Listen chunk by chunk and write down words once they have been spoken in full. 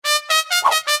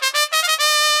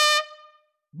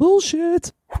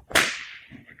bullshit.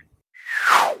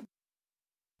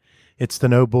 It's the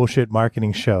No Bullshit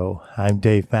Marketing Show. I'm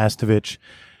Dave Mastovich.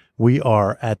 We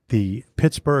are at the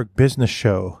Pittsburgh Business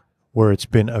Show, where it's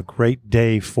been a great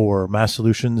day for Mass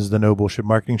Solutions, the No Bullshit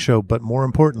Marketing Show, but more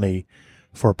importantly,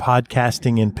 for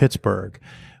podcasting in Pittsburgh.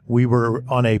 We were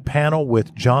on a panel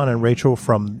with John and Rachel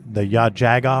from the Yad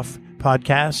Jagoff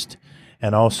podcast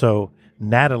and also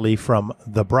Natalie from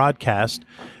The Broadcast.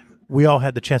 We all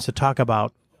had the chance to talk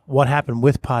about what happened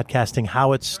with podcasting,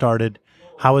 how it started,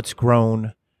 how it's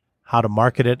grown, how to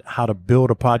market it, how to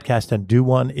build a podcast and do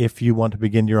one if you want to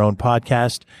begin your own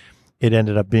podcast. It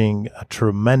ended up being a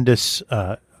tremendous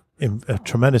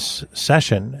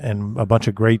session and a bunch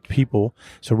of great people.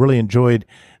 So really enjoyed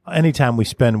any time we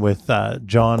spend with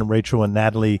John, Rachel, and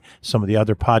Natalie. Some of the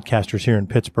other podcasters here in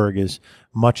Pittsburgh is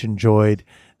much enjoyed.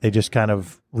 They just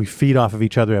we feed off of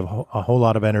each other, have a whole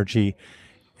lot of energy.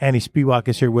 Annie Spiewak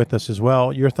is here with us as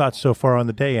well. Your thoughts so far on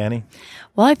the day, Annie?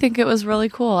 Well, I think it was really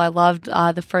cool. I loved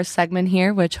the first segment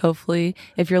here, which hopefully,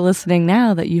 if you're listening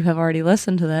now, that you have already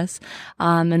listened to this,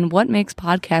 and what makes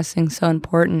podcasting so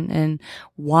important and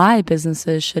why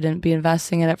businesses shouldn't be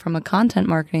investing in it from a content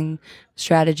marketing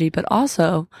strategy, but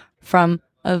also from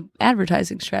an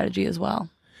advertising strategy as well.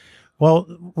 Well,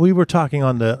 we were talking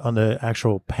on the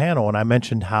actual panel, and I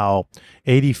mentioned how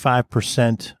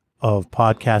 85% of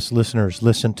podcast listeners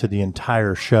listen to the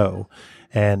entire show.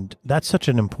 And that's such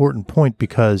an important point,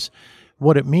 because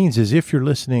what it means is if you're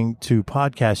listening to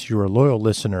podcasts, you're a loyal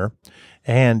listener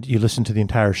and you listen to the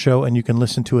entire show and you can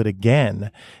listen to it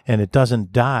again and it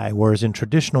doesn't die. Whereas in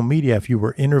traditional media, if you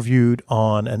were interviewed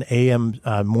on an AM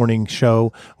morning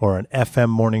show or an FM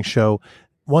morning show,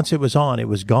 once it was on, it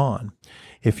was gone.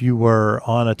 If you were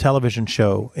on a television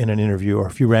show in an interview, or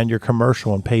if you ran your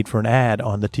commercial and paid for an ad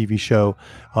on the TV show,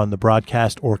 on the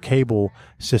broadcast or cable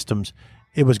systems,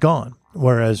 it was gone.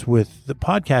 Whereas with the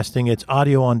podcasting, it's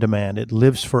audio on demand. It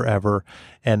lives forever.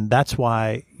 And that's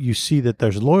why you see that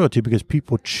there's loyalty, because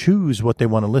people choose what they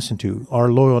want to listen to.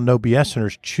 Our loyal No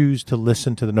BSers choose to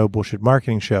listen to the No Bullshit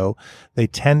Marketing Show. They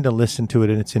tend to listen to it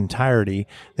in its entirety.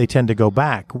 They tend to go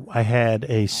back. I had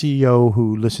a CEO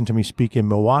who listened to me speak in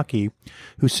Milwaukee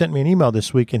who sent me an email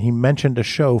this week, and he mentioned a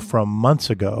show from months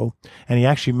ago, and he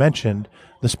actually mentioned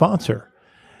the sponsor.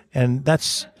 And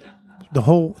that's the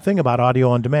whole thing about audio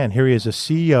on demand. Here he is, a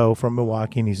CEO from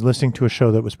Milwaukee, and he's listening to a show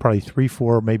that was probably 3,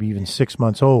 4, maybe even 6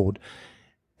 months old.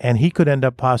 And he could end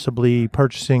up possibly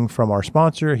purchasing from our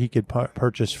sponsor. He could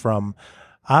purchase from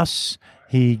us.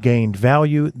 He gained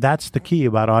value. That's the key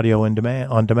about audio on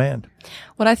demand.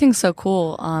 What I think is so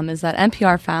cool is that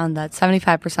NPR found that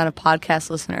 75% of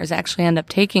podcast listeners actually end up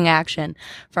taking action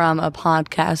from a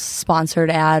podcast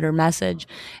sponsored ad or message.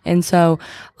 And so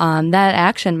that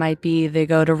action might be they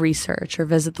go to research or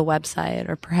visit the website,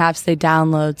 or perhaps they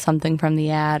download something from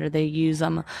the ad, or they use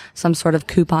some sort of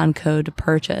coupon code to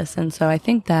purchase. And so I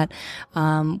think that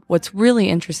what's really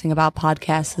interesting about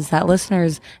podcasts is that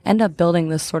listeners end up building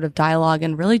this sort of dialogue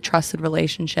and really trusted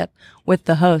relationship with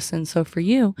the host. And so for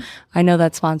you, I know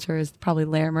that sponsor is probably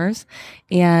Larimers,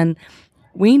 and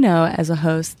we know as a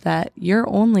host that you're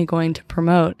only going to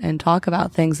promote and talk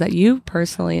about things that you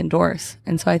personally endorse.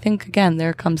 And so I think, again,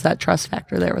 there comes that trust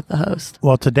factor there with the host.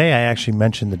 Well, today I actually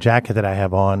mentioned the jacket that I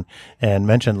have on and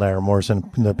mentioned Larimers,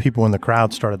 and the people in the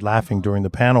crowd started laughing during the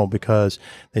panel because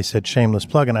they said shameless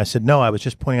plug. And I said, no, I was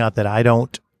just pointing out that I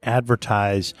don't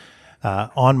advertise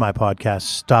on my podcast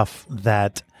stuff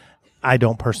that I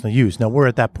don't personally use. Now, we're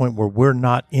at that point where we're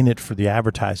not in it for the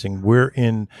advertising. We're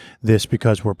in this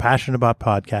because we're passionate about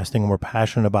podcasting, and we're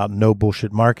passionate about no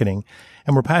bullshit marketing,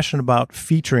 and we're passionate about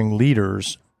featuring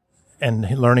leaders and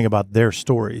learning about their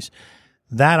stories.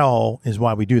 That all is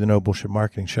why we do the No Bullshit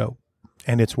Marketing Show.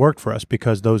 And it's worked for us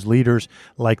because those leaders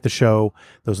like the show.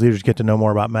 Those leaders get to know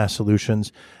more about Mass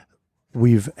Solutions.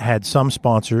 We've had some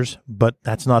sponsors, but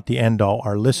that's not the end all.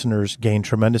 Our listeners gain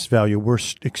tremendous value. We're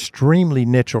extremely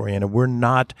niche oriented. We're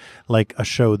not like a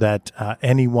show that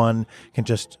anyone can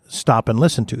just stop and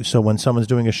listen to. So when someone's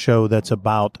doing a show that's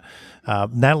about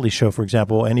Natalie's show, for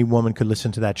example, any woman could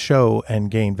listen to that show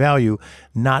and gain value.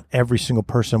 Not every single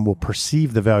person will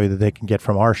perceive the value that they can get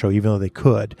from our show, even though they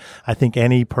could. I think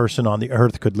any person on the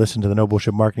earth could listen to the No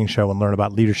Bullshit Marketing Show and learn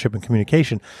about leadership and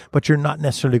communication, but you're not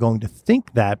necessarily going to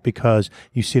think that because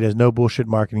you see it as no bullshit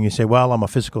marketing. You say, well, I'm a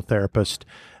physical therapist.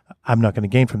 I'm not going to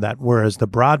gain from that. Whereas the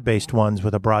broad-based ones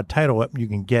with a broad title, you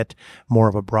can get more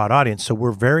of a broad audience. So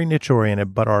we're very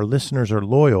niche-oriented, but our listeners are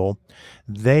loyal.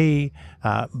 They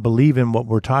believe in what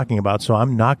we're talking about. So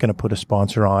I'm not going to put a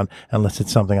sponsor on unless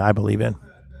it's something I believe in.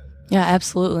 Yeah,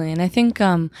 absolutely. And I think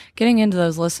getting into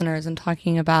those listeners and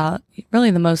talking about really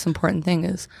the most important thing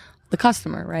is the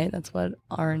customer, right? That's what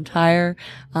our entire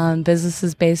business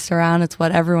is based around. It's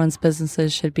what everyone's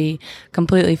businesses should be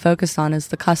completely focused on, is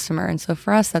the customer. And so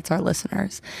for us, that's our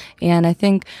listeners. And I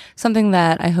think something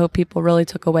that I hope people really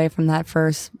took away from that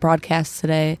first broadcast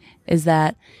today is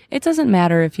that it doesn't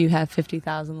matter if you have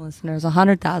 50,000 listeners,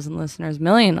 100,000 listeners,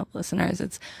 million of listeners.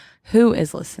 It's who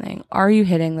is listening. Are you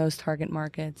hitting those target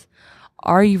markets?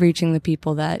 Are you reaching the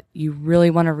people that you really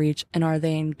want to reach? And are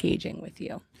they engaging with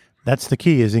you? That's the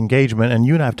key, is engagement. And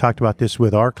you and I have talked about this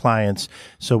with our clients.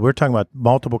 So we're talking about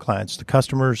multiple clients. The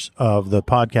customers of the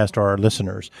podcast are our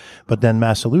listeners, but then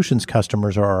Mass Solutions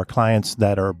customers are our clients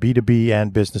that are B2B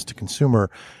and business to consumer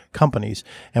companies.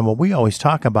 And what we always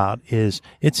talk about is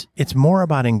it's more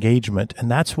about engagement. And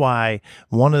that's why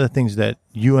one of the things that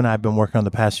you and I have been working on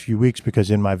the past few weeks,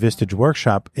 because in my Vistage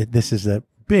workshop, this is a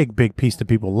big piece that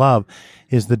people love,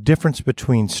 is the difference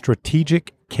between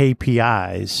strategic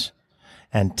KPIs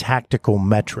and tactical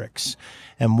metrics.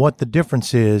 And what the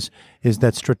difference is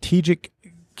that strategic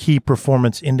key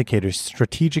performance indicators,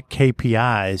 strategic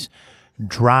KPIs,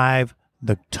 drive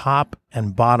the top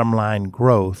and bottom line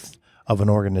growth of an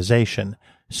organization.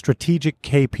 Strategic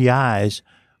KPIs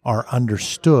are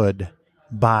understood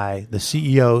by the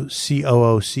CEO,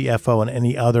 COO, CFO, and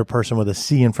any other person with a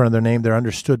C in front of their name. They're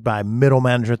understood by middle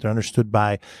management. They're understood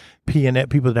by people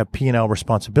that have P&L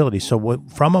responsibility. So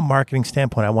from a marketing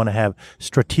standpoint, I want to have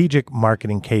strategic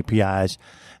marketing KPIs.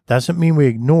 Doesn't mean we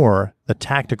ignore the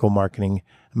tactical marketing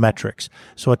metrics.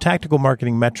 So a tactical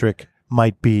marketing metric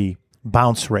might be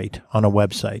bounce rate on a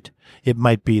website. It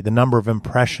might be the number of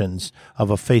impressions of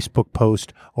a Facebook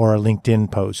post or a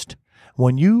LinkedIn post.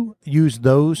 When you use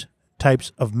those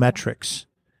types of metrics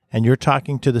and you're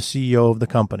talking to the CEO of the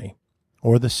company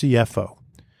or the CFO,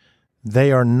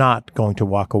 they are not going to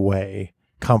walk away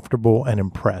comfortable and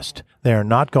impressed. They are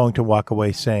not going to walk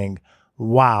away saying,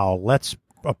 wow, let's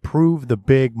approve the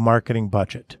big marketing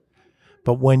budget.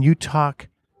 But when you talk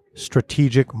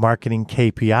strategic marketing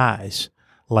KPIs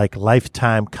like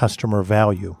lifetime customer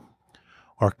value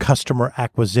or customer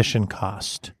acquisition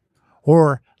cost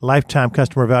or lifetime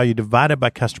customer value divided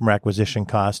by customer acquisition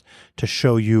cost to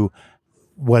show you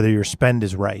whether your spend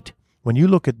is right. When you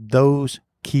look at those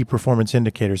key performance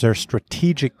indicators, they're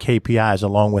strategic KPIs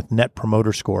along with Net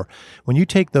Promoter Score. When you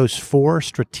take those 4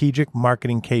 strategic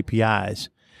marketing KPIs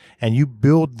and you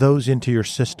build those into your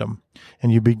system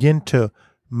and you begin to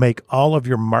make all of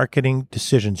your marketing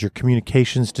decisions, your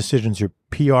communications decisions, your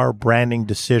PR branding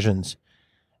decisions,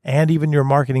 and even your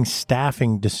marketing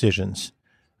staffing decisions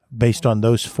based on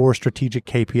those 4 strategic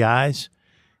KPIs,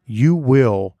 you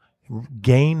will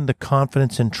gain the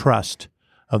confidence and trust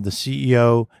of the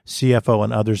CEO, CFO,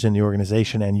 and others in the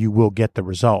organization, and you will get the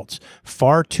results.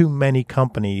 Far too many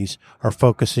companies are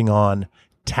focusing on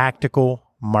tactical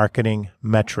marketing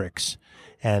metrics,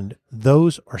 and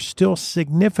those are still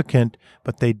significant,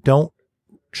 but they don't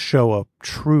show a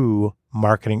true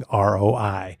marketing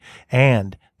ROI,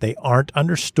 and they aren't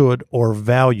understood or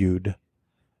valued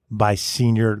by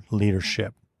senior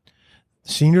leadership.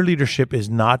 Senior leadership is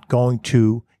not going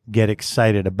to get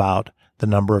excited about the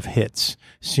number of hits.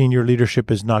 Senior leadership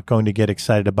is not going to get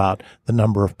excited about the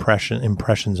number of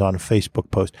impressions on a Facebook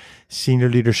post. Senior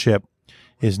leadership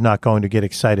is not going to get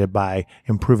excited by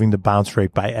improving the bounce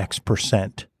rate by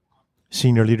X%.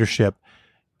 Senior leadership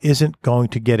isn't going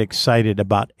to get excited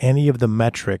about any of the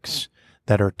metrics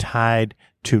that are tied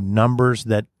to numbers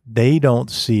that they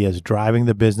don't see as driving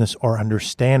the business or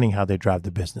understanding how they drive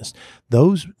the business.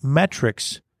 Those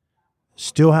metrics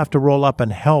still have to roll up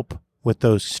and help with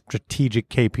those strategic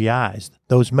KPIs.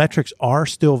 Those metrics are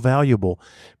still valuable,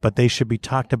 but they should be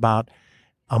talked about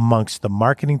amongst the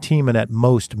marketing team and at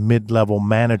most mid-level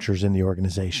managers in the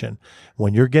organization.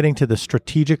 When you're getting to the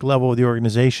strategic level of the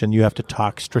organization, you have to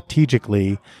talk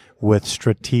strategically with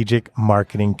strategic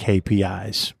marketing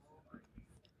KPIs.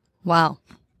 Wow.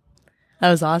 That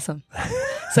was awesome.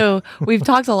 So we've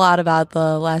talked a lot about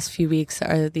the last few weeks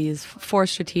are these 4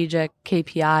 strategic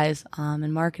KPIs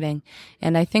in marketing.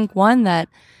 And I think one that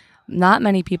not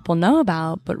many people know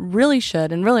about, but really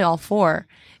should, and really all 4,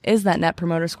 is that Net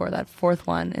Promoter Score, that 4th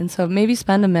one. And so maybe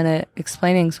spend a minute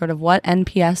explaining sort of what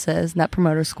NPS is, Net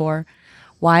Promoter Score,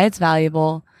 why it's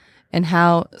valuable, and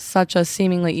how such a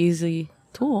seemingly easy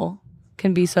tool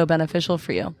can be so beneficial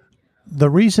for you.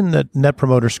 The reason that Net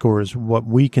Promoter Score is what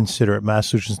we consider at Mass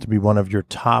Solutions to be one of your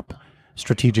top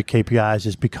strategic KPIs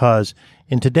is because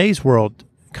in today's world,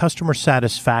 customer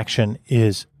satisfaction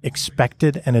is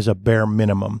expected and is a bare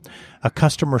minimum. A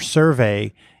customer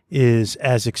survey is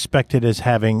as expected as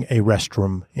having a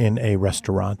restroom in a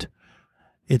restaurant.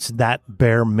 It's that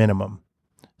bare minimum.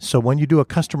 So when you do a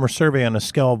customer survey on a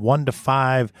scale of 1 to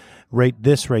 5, rate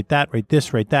this, rate that, rate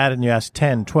this, rate that, and you ask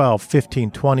 10, 12,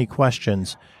 15, 20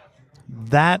 questions,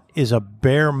 that is a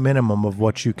bare minimum of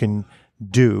what you can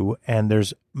do, and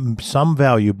there's some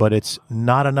value, but it's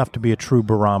not enough to be a true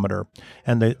barometer.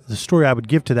 And the story I would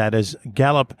give to that is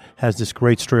Gallup has this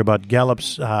great story about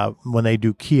Gallup's when they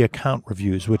do key account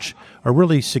reviews, which are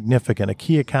really significant. A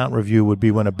key account review would be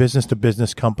when a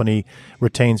business-to-business company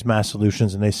retains Mass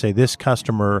Solutions, and they say, this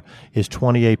customer is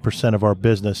 28% of our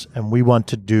business, and we want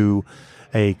to do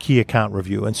a key account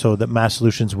review. And so that Mass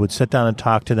Solutions would sit down and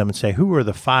talk to them and say, who are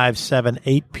the 5, 7,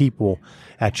 8 people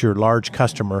at your large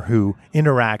customer who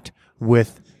interact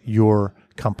with your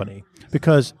company?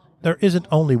 Because there isn't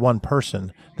only one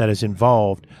person that is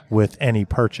involved with any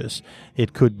purchase.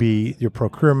 It could be your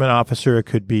procurement officer. It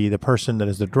could be the person that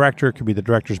is the director. It could be the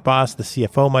director's boss. The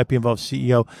CFO might be involved,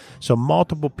 CEO. So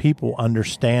multiple people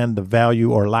understand the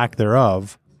value or lack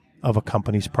thereof of a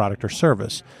company's product or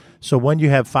service. So when you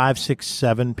have 5, 6,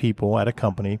 7 people at a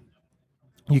company,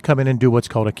 you come in and do what's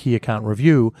called a key account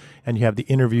review, and you have the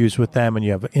interviews with them, and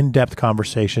you have in-depth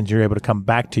conversations. You're able to come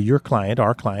back to your client,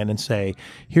 our client, and say,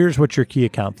 here's what your key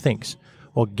account thinks.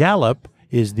 Well, Gallup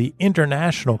is the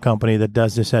international company that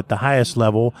does this at the highest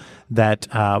level. That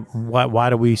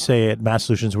why do we say at Mass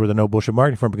Solutions we're the no bullshit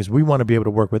marketing firm? Because we want to be able to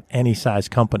work with any size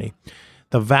company.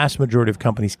 The vast majority of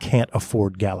companies can't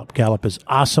afford Gallup. Gallup is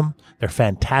awesome. They're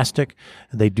fantastic.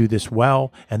 They do this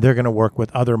well, and they're going to work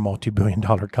with other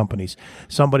multi-billion-dollar companies.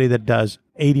 Somebody that does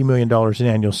 $80 million in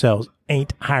annual sales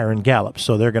ain't hiring Gallup,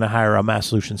 so they're going to hire a Mass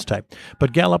Solutions type.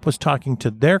 But Gallup was talking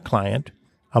to their client,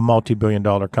 a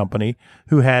multi-billion-dollar company,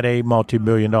 who had a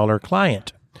multi-billion-dollar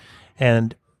client.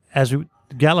 And as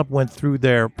Gallup went through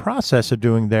their process of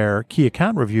doing their key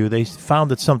account review, they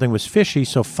found that something was fishy.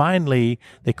 So finally,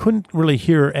 they couldn't really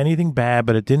hear anything bad,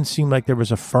 but it didn't seem like there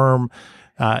was a firm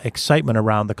excitement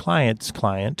around the client's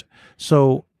client.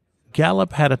 So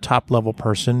Gallup had a top-level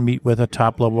person meet with a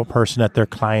top-level person at their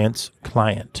client's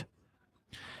client.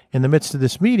 In the midst of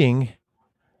this meeting,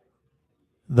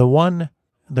 the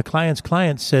client's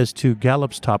client says to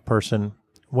Gallup's top person,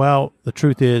 well, the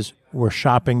truth is we're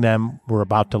shopping them. We're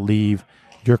about to leave.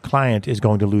 Your client is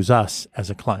going to lose us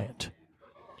as a client.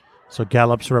 So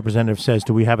Gallup's representative says,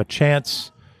 do we have a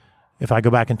chance? If I go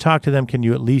back and talk to them, can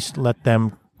you at least let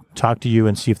them talk to you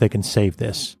and see if they can save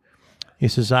this? He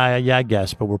says, yeah, I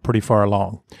guess, but we're pretty far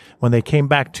along. When they came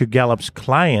back to Gallup's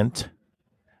client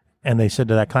and they said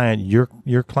to that client,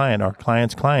 your client, our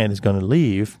client's client is going to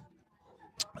leave,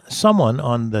 someone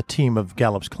on the team of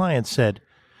Gallup's clients said,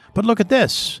 but look at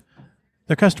this.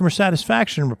 Their customer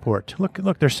satisfaction report. Look,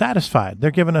 they're satisfied.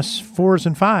 They're giving us 4s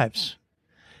and 5s.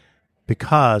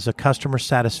 Because a customer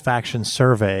satisfaction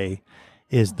survey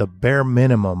is the bare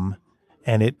minimum,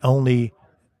 and it only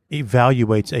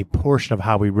evaluates a portion of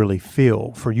how we really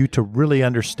feel. For you to really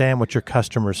understand what your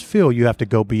customers feel, you have to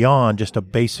go beyond just a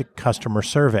basic customer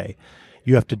survey.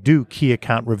 You have to do key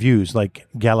account reviews like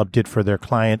Gallup did for their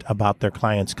client about their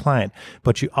client's client.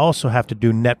 But you also have to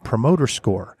do Net Promoter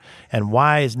Score. And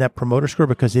why is Net Promoter Score?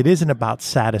 Because it isn't about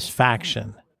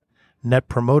satisfaction. Net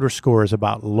Promoter Score is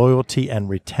about loyalty and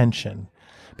retention.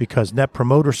 Because Net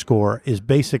Promoter Score is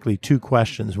basically 2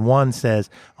 questions. One says,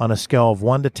 on a scale of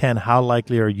 1 to 10, how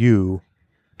likely are you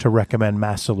to recommend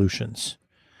Mass Solutions?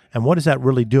 And what is that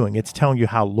really doing? It's telling you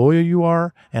how loyal you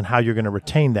are and how you're going to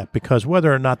retain that, because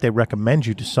whether or not they recommend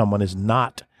you to someone is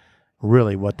not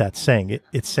really what that's saying.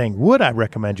 It's saying, would I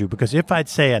recommend you? Because if I'd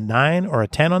say a 9 or a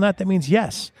 10 on that, that means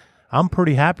yes, I'm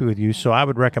pretty happy with you, so I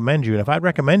would recommend you. And if I'd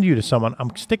recommend you to someone,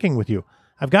 I'm sticking with you.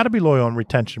 I've got to be loyal in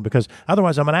retention because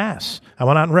otherwise I'm an ass. I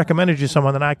went out and recommended you to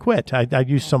someone, then I quit. I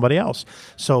used somebody else.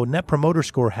 So Net Promoter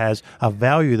Score has a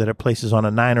value that it places on a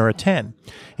 9 or a 10.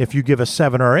 If you give a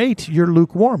 7 or 8, you're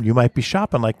lukewarm. You might be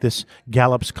shopping like this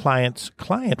Gallup's client's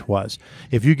client was.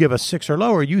 If you give a 6 or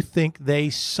lower, you think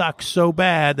they suck so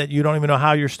bad that you don't even know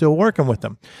how you're still working with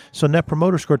them. So Net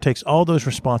Promoter Score takes all those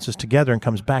responses together and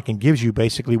comes back and gives you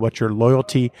basically what your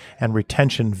loyalty and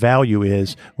retention value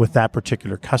is with that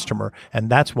particular customer.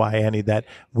 And that's why, Annie, that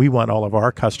we want all of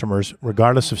our customers,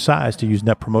 regardless of size, to use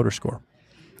Net Promoter Score.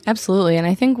 Absolutely. And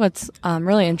I think what's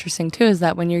really interesting, too, is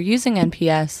that when you're using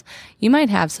NPS, you might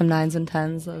have some 9s and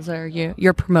 10s. Those are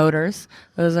your promoters.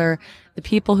 Those are the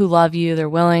people who love you. They're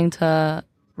willing to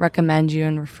recommend you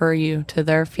and refer you to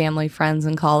their family, friends,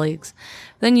 and colleagues.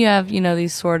 Then you have,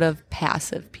 these sort of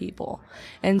passive people.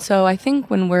 And so I think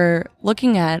when we're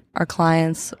looking at our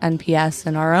clients' NPS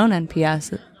and our own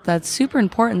NPS, that's super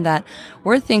important, that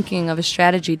we're thinking of a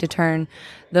strategy to turn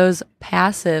those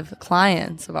passive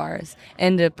clients of ours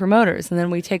into promoters. And then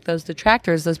we take those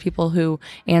detractors, those people who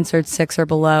answered 6 or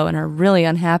below and are really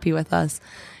unhappy with us,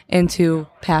 into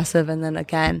passive, and then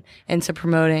again into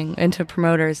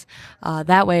promoters.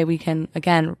 That way we can,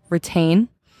 again, retain,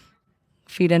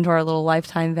 feed into our little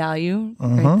lifetime value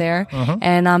right there,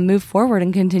 and move forward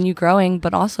and continue growing,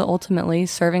 but also ultimately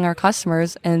serving our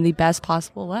customers in the best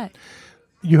possible way.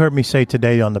 You heard me say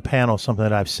today on the panel something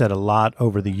that I've said a lot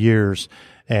over the years,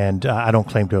 and I don't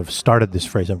claim to have started this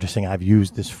phrase. I'm just saying I've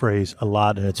used this phrase a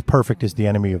lot, and it's perfect is the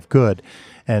enemy of good.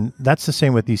 And that's the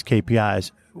same with these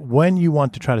KPIs. When you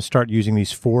want to try to start using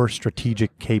these 4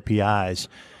 strategic KPIs,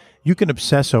 you can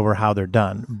obsess over how they're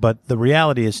done, but the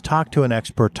reality is talk to an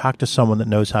expert, talk to someone that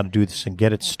knows how to do this and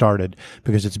get it started,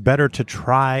 because it's better to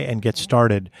try and get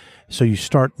started so you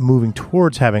start moving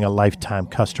towards having a lifetime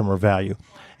customer value.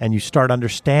 And you start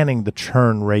understanding the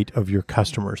churn rate of your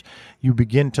customers. You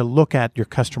begin to look at your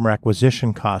customer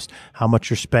acquisition cost, how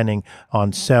much you're spending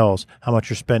on sales, how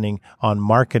much you're spending on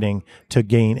marketing to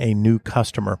gain a new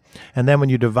customer. And then when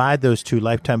you divide those two,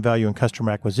 lifetime value and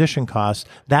customer acquisition costs,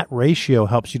 that ratio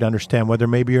helps you to understand whether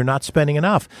maybe you're not spending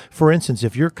enough. For instance,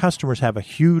 if your customers have a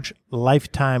huge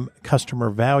lifetime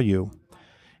customer value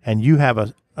and you have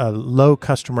a low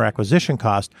customer acquisition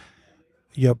cost,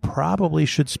 you probably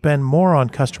should spend more on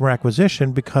customer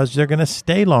acquisition because they're going to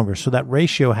stay longer. So that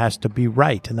ratio has to be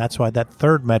right. And that's why that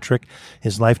third metric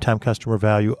is lifetime customer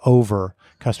value over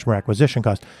customer acquisition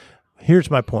cost.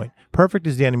 Here's my point. Perfect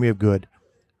is the enemy of good.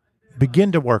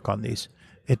 Begin to work on these.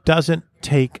 It doesn't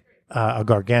take a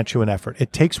gargantuan effort.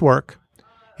 It takes work.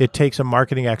 It takes a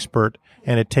marketing expert,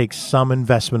 and it takes some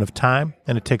investment of time,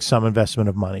 and it takes some investment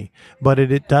of money. But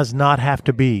it does not have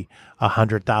to be a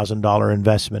 $100,000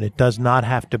 investment. It does not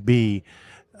have to be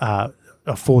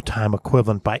a full-time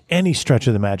equivalent by any stretch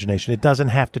of the imagination. It doesn't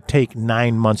have to take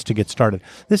 9 months to get started.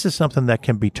 This is something that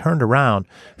can be turned around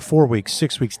 4 weeks,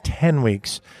 6 weeks, 10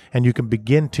 weeks, and you can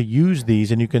begin to use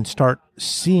these, and you can start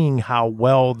seeing how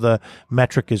well the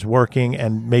metric is working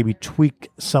and maybe tweak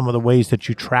some of the ways that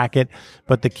you track it.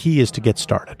 But the key is to get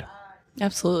started.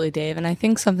 Absolutely, Dave. And I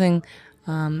think something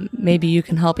maybe you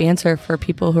can help answer for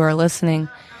people who are listening.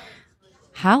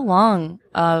 How long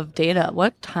of data,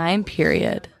 what time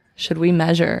period should we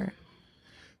measure?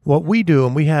 What we do,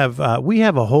 and we have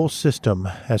a whole system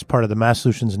as part of the Mass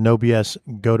Solutions No BS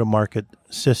go-to-market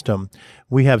system.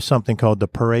 We have something called the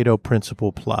Pareto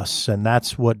Principle Plus, and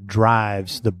that's what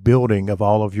drives the building of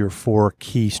all of your 4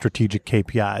 key strategic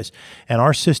KPIs. And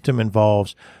our system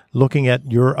involves looking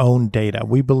at your own data.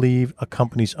 We believe a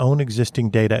company's own existing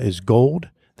data is gold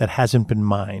that hasn't been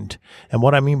mined. And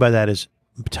what I mean by that is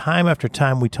time after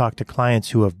time we talk to clients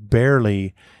who have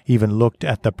barely even looked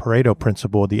at the Pareto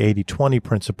principle, the 80-20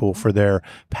 principle for their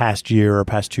past year or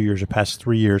past 2 years or past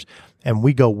 3 years. And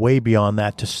we go way beyond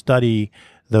that to study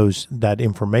that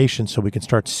information so we can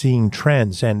start seeing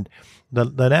trends. And the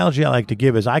analogy I like to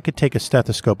give is I could take a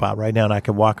stethoscope out right now and I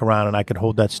could walk around and I could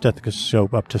hold that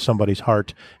stethoscope up to somebody's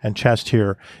heart and chest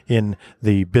here in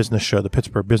the business show, the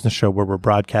Pittsburgh business show where we're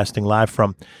broadcasting live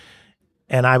from.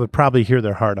 And I would probably hear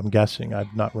their heart, I'm guessing.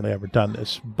 I've not really ever done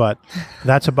this, but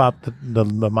that's about the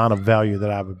amount of value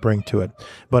that I would bring to it.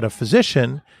 But a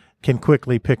physician can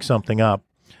quickly pick something up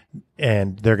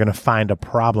and they're going to find a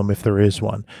problem if there is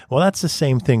one. Well, that's the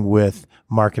same thing with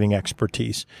marketing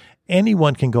expertise.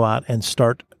 Anyone can go out and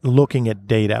start looking at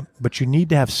data, but you need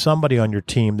to have somebody on your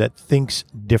team that thinks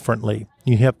differently.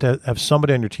 You have to have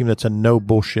somebody on your team that's a no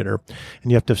bullshitter,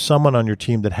 and you have to have someone on your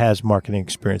team that has marketing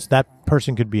experience. That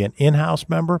person could be an in-house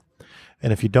member,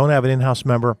 and if you don't have an in-house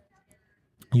member,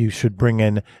 you should bring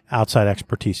in outside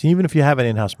expertise. Even if you have an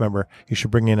in-house member, you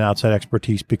should bring in outside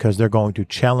expertise because they're going to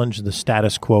challenge the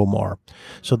status quo more.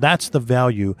 So that's the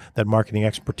value that marketing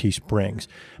expertise brings.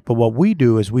 But what we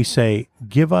do is we say,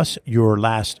 give us your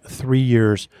last 3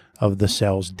 years of the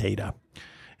sales data.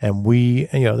 And we,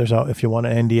 if you want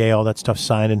an NDA, all that stuff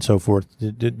signed and so forth,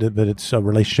 but it's a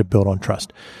relationship built on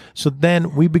trust. So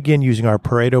then we begin using our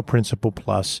Pareto Principle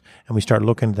Plus, and we start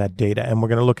looking at that data. And we're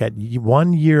going to look at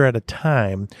 1 year at a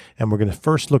time, and we're going to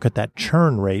first look at that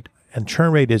churn rate. And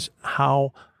churn rate is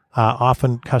how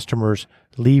often customers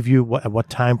leave you, at what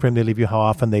time frame they leave you, how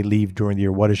often they leave during the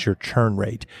year, what is your churn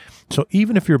rate. So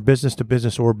even if you're business to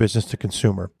business or business to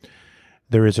consumer,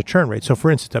 there is a churn rate. So for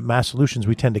instance, at Mass Solutions,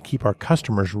 we tend to keep our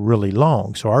customers really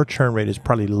long. So our churn rate is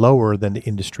probably lower than the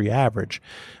industry average.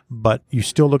 But you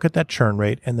still look at that churn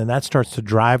rate, and then that starts to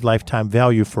drive lifetime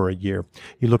value for a year.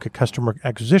 You look at customer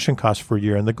acquisition costs for a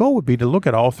year, and the goal would be to look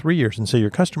at all 3 years and say your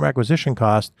customer acquisition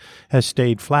cost has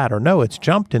stayed flat, or no, it's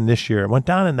jumped in this year, it went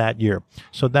down in that year.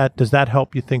 So does that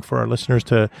help, you think, for our listeners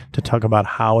to talk about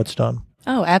how it's done?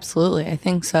 Oh, absolutely. I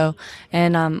think so.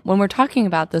 And when we're talking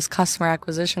about this customer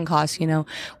acquisition cost,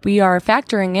 we are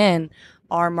factoring in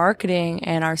our marketing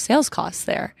and our sales costs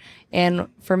there. And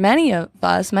for many of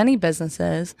us, many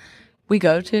businesses, we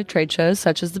go to trade shows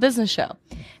such as the business show.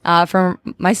 For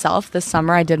myself, this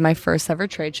summer, I did my first ever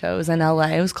trade show. It was in LA.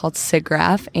 It was called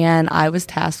SIGGRAPH, and I was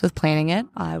tasked with planning it.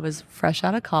 I was fresh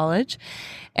out of college,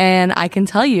 and I can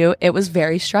tell you it was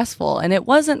very stressful. And it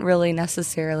wasn't really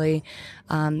necessarily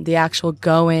the actual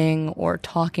going or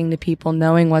talking to people,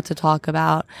 knowing what to talk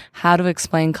about, how to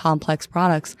explain complex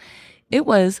products. It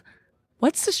was,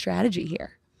 what's the strategy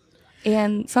here?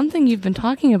 And something you've been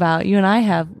talking about, you and I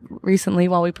have recently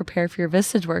while we prepare for your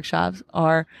Vistage workshops,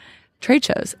 are trade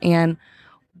shows. And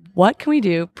what can we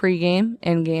do pre-game,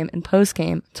 in-game, and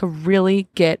post-game to really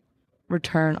get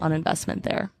return on investment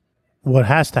there? What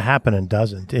has to happen and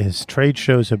doesn't is trade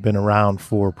shows have been around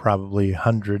for probably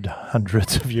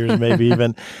hundreds of years, maybe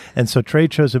even. And so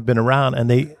trade shows have been around,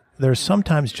 and they're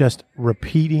sometimes just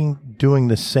repeating, doing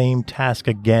the same task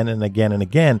again and again and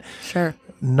again. Sure.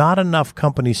 Not enough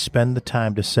companies spend the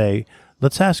time to say,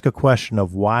 let's ask a question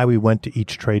of why we went to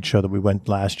each trade show that we went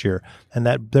last year, and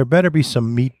that there better be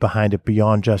some meat behind it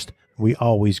beyond just we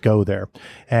always go there.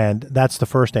 And that's the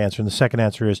first answer. And the second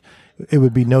answer is it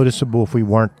would be noticeable if we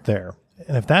weren't there.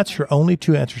 And if that's your only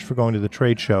two answers for going to the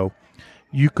trade show,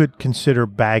 you could consider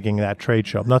bagging that trade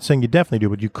show. I'm not saying you definitely do,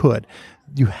 but you could.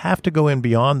 You have to go in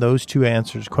beyond those two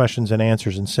questions and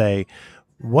answers, and say,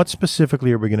 what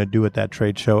specifically are we going to do at that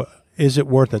trade show? Is it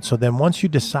worth it? So then once you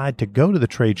decide to go to the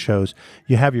trade shows,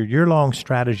 you have your year-long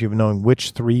strategy of knowing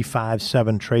which 3, 5,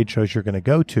 7 trade shows you're going to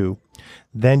go to.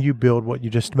 Then you build what you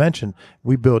just mentioned.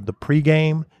 We build the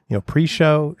pregame,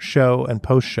 pre-show, show, and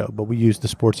post-show. But we use the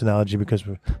sports analogy because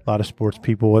we're a lot of sports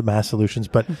people at Mass Solutions.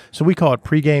 But so we call it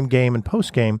pregame, game, and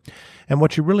postgame. And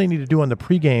what you really need to do on the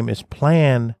pregame is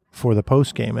plan for the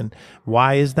postgame. And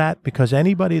why is that? Because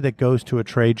anybody that goes to a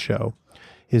trade show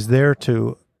is there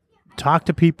to talk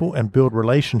to people and build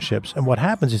relationships. And what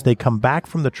happens is they come back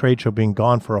from the trade show being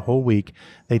gone for a whole week.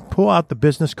 They pull out the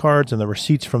business cards and the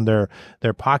receipts from their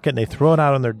pocket, and they throw it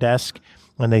out on their desk,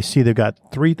 and they see they've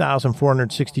got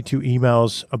 3,462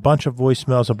 emails, a bunch of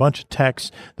voicemails, a bunch of texts.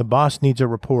 The boss needs a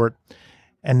report,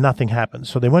 and nothing happens.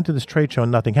 So they went to this trade show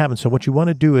and nothing happened. So what you want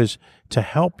to do is to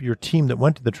help your team that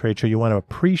went to the trade show, you want to have a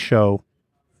pre-show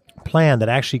plan that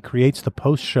actually creates the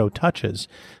post-show touches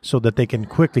so that they can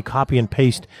quickly copy and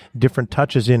paste different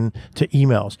touches into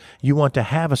emails. You want to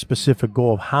have a specific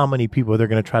goal of how many people they're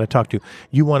going to try to talk to.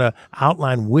 You want to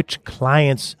outline which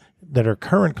clients that are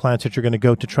current clients that you're going to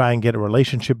go to try and get a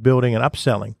relationship building and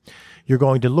upselling. You're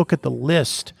going to look at the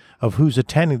list of who's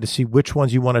attending to see which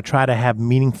ones you want to try to have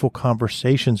meaningful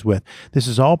conversations with. This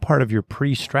is all part of your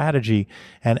pre-strategy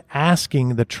and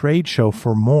asking the trade show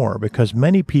for more, because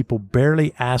many people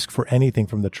barely ask for anything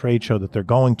from the trade show that they're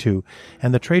going to.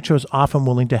 And the trade show is often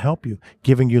willing to help you,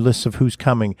 giving you lists of who's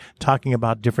coming, talking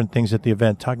about different things at the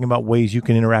event, talking about ways you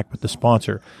can interact with the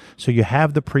sponsor. So you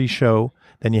have the pre-show,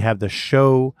 then you have the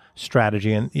show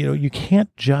strategy. And, you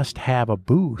can't just have a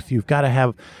booth. You've got to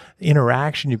have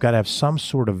interaction. You've got to have some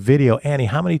sort of video. Annie,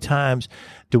 how many times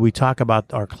do we talk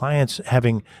about our clients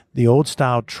having the old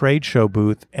style trade show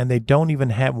booth, and they don't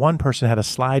even have, one person had a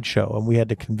slideshow, and we had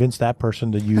to convince that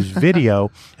person to use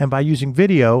video. And by using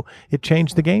video, it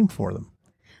changed the game for them.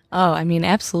 Oh, I mean,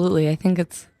 absolutely. I think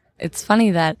it's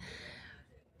funny that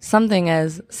something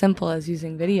as simple as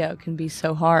using video can be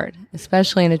so hard,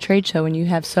 especially in a trade show when you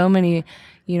have so many,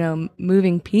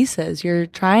 moving pieces. You're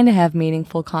trying to have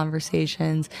meaningful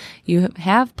conversations. You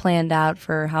have planned out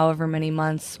for however many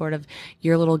months sort of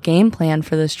your little game plan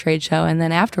for this trade show. And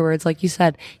then afterwards, like you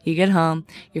said, you get home,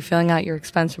 you're filling out your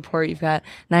expense report. You've got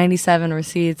 97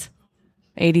 receipts.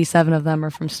 87 of them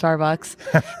are from Starbucks.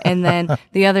 And then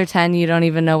the other 10, you don't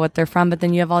even know what they're from. But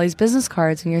then you have all these business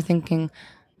cards and you're thinking,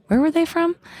 where were they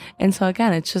from? And so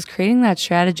again, it's just creating that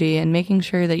strategy and making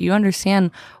sure that you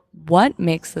understand what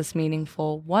makes this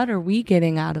meaningful. What are we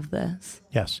getting out of this?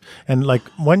 Yes. And like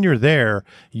when you're there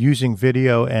using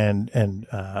video and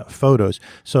photos.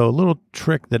 So a little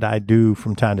trick that I do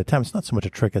from time to time, it's not so much a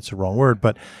trick, it's the wrong word,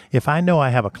 but if I know I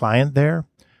have a client there,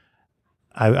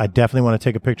 I definitely want to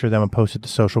take a picture of them and post it to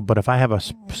social. But if I have a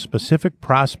specific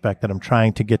prospect that I'm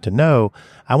trying to get to know,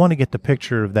 I want to get the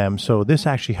picture of them. So this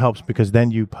actually helps because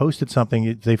then you posted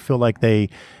something, they feel like they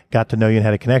got to know you and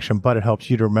had a connection, but it helps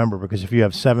you to remember because if you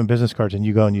have 7 business cards and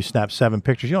you go and you snap 7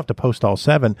 pictures, you don't have to post all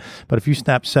 7, but if you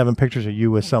snap 7 pictures of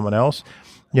you with someone else,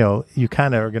 you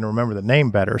kind of are going to remember the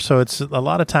name better. So it's a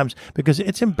lot of times, because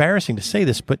it's embarrassing to say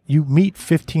this, but you meet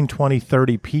 15, 20,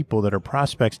 30 people that are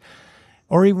prospects.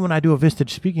 Or even when I do a Vistage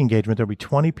speaking engagement, there'll be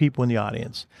 20 people in the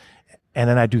audience. And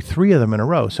then I do 3 of them in a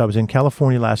row. So I was in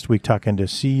California last week talking to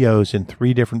CEOs in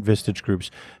 3 different Vistage groups,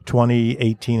 20,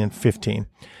 18, and 15.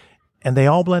 And they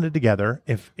all blended together.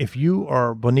 If you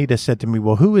or Bonita said to me,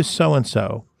 well, who is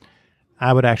so-and-so?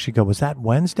 I would actually go, was that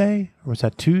Wednesday? Or was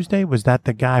that Tuesday? Was that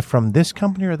the guy from this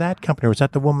company or that company? Or was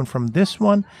that the woman from this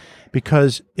one?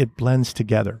 Because it blends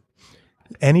together.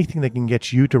 Anything that can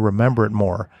get you to remember it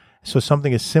more. So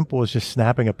something as simple as just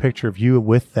snapping a picture of you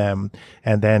with them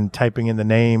and then typing in the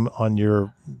name on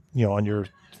your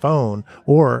phone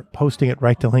or posting it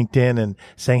right to LinkedIn and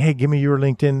saying, hey, give me your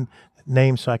LinkedIn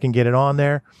name so I can get it on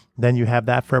there. Then you have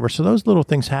that forever. So those little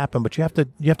things happen, but you have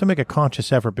to make a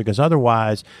conscious effort because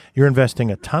otherwise you're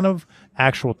investing a ton of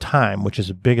actual time, which is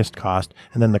the biggest cost.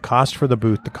 And then the cost for the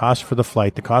booth, the cost for the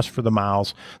flight, the cost for the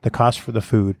miles, the cost for the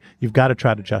food. You've got to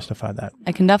try to justify that.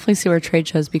 I can definitely see where trade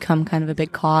shows become kind of a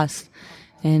big cost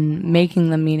in making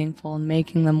them meaningful and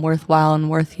making them worthwhile and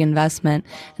worth the investment.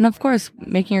 And of course,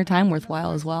 making your time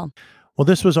worthwhile as well. Well,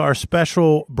 this was our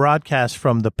special broadcast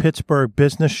from the Pittsburgh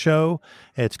Business Show.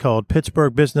 It's called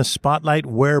Pittsburgh Business Spotlight,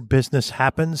 where business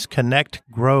happens, connect,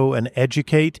 grow, and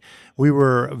educate. We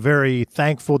were very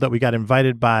thankful that we got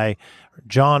invited by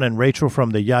John and Rachel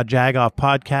from the Yajagoff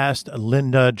podcast.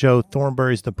 Linda Jo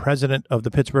Thornberry is the president of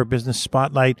the Pittsburgh Business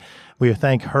Spotlight. We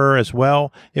thank her as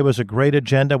well. It was a great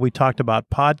agenda. We talked about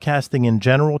podcasting in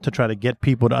general to try to get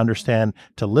people to understand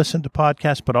to listen to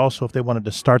podcasts, but also if they wanted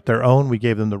to start their own, we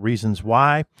gave them the reasons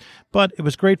why. But it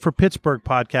was great for Pittsburgh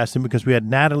podcasting because we had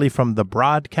Natalie from the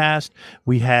broadcast.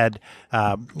 We had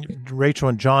Rachel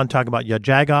and John talk about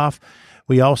Yajagoff.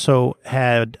 We also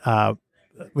had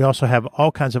we also have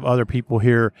all kinds of other people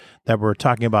here that were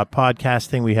talking about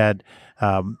podcasting. We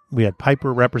had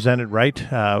Piper represented,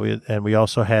 right? And we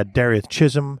also had Darius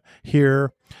Chisholm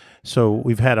here. So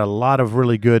we've had a lot of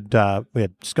really good, we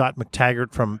had Scott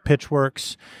McTaggart from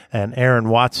Pitchworks and Aaron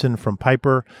Watson from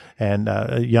Piper and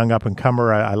a young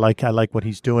up-and-comer. I like what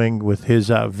he's doing with his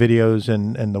videos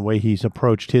and the way he's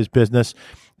approached his business.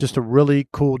 Just a really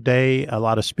cool day. A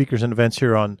lot of speakers and events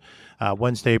here on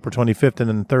Wednesday, April 25th, and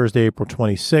then Thursday, April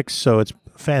 26th. So it's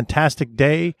a fantastic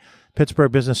day.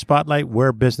 Pittsburgh Business Spotlight,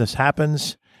 where business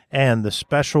happens, and the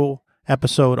special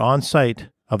episode on site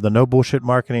of the No Bullshit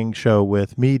Marketing Show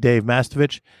with me, Dave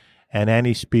Mastovich, and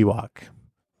Annie Spiewak.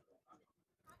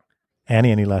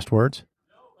 Annie, any last words?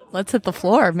 Let's hit the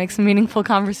floor. Make some meaningful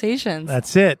conversations.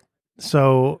 That's it.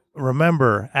 So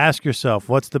remember, ask yourself,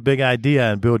 what's the big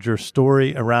idea and build your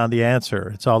story around the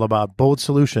answer. It's all about bold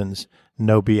solutions,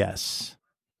 no BS.